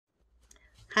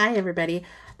Hi everybody,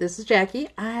 this is Jackie.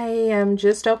 I am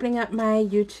just opening up my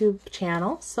YouTube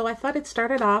channel, so I thought I'd start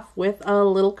it off with a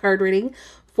little card reading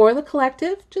for the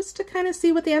collective, just to kind of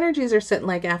see what the energies are sitting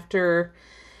like after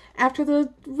the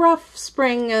rough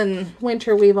spring and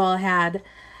winter we've all had.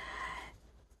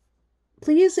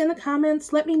 Please, in the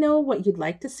comments, let me know what you'd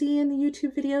like to see in the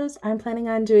YouTube videos. I'm planning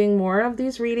on doing more of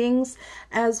these readings,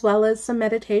 as well as some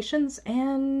meditations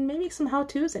and maybe some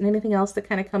how-tos and anything else that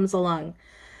kind of comes along.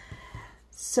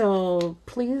 So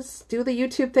please do the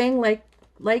YouTube thing, like,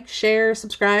 share,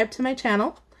 subscribe to my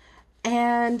channel,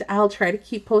 and I'll try to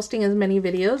keep posting as many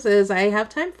videos as I have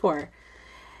time for.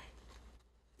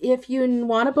 If you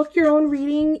want to book your own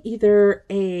reading, either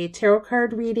a tarot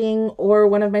card reading or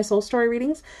one of my soul story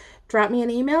readings, drop me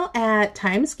an email at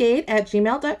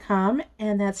timesgate@gmail.com,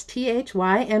 and that's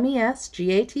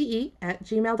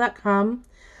THYMESGATE@gmail.com,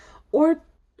 or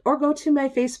go to my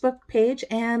Facebook page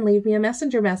and leave me a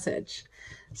messenger message.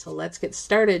 So let's get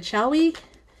started, shall we?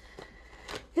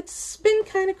 It's been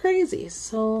kind of crazy,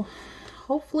 so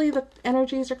hopefully the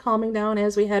energies are calming down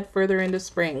as we head further into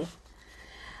spring.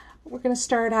 We're going to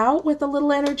start out with a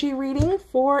little energy reading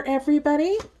for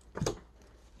everybody.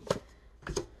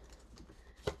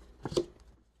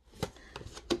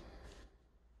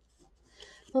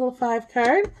 Little 5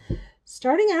 card.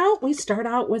 Starting out, we start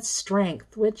out with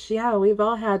strength, which, yeah, we've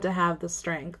all had to have the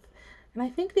strength. And I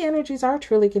think the energies are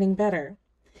truly getting better.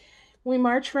 We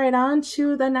march right on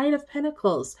to the Knight of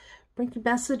Pentacles. Bring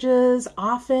messages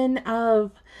often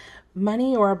of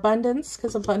money or abundance,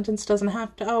 because abundance doesn't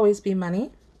have to always be money.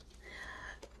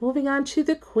 Moving on to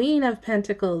the Queen of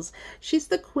Pentacles. She's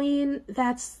the queen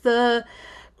that's the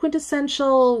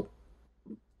quintessential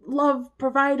love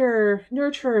provider,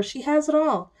 nurturer. She has it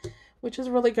all, which is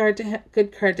a really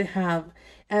good card to have.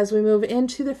 As we move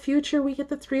into the future, we get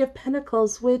the Three of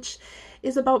Pentacles, which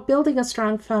is about building a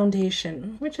strong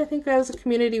foundation, which I think as a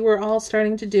community we're all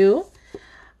starting to do.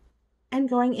 And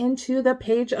going into the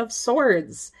Page of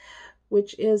Swords,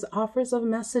 which is offers of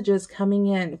messages coming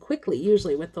in quickly,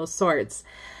 usually with those swords.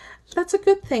 That's a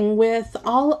good thing with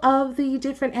all of the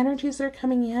different energies that are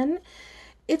coming in.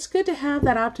 It's good to have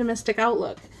that optimistic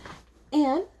outlook.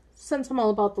 And since I'm all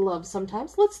about the love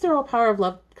sometimes, let's throw a Power of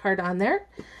Love card on there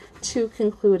to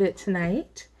conclude it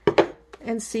tonight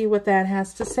and see what that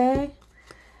has to say.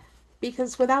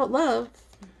 Because without love,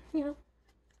 you know,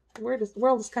 the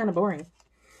world is kind of boring.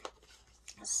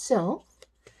 So,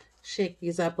 shake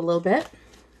these up a little bit,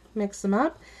 mix them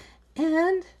up,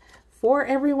 and for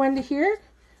everyone to hear,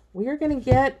 we are going to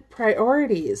get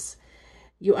priorities.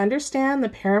 You understand the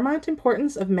paramount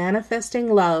importance of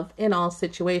manifesting love in all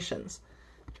situations.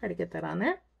 Try to get that on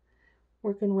there.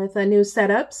 Working with a new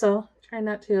setup, so try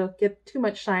not to get too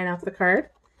much shine off the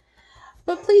card.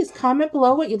 But please comment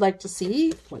below what you'd like to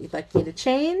see, what you'd like me to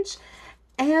change,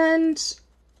 and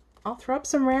I'll throw up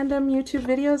some random YouTube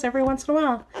videos every once in a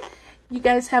while. You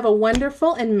guys have a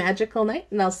wonderful and magical night,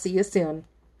 and I'll see you soon.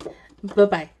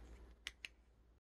 Bye-bye.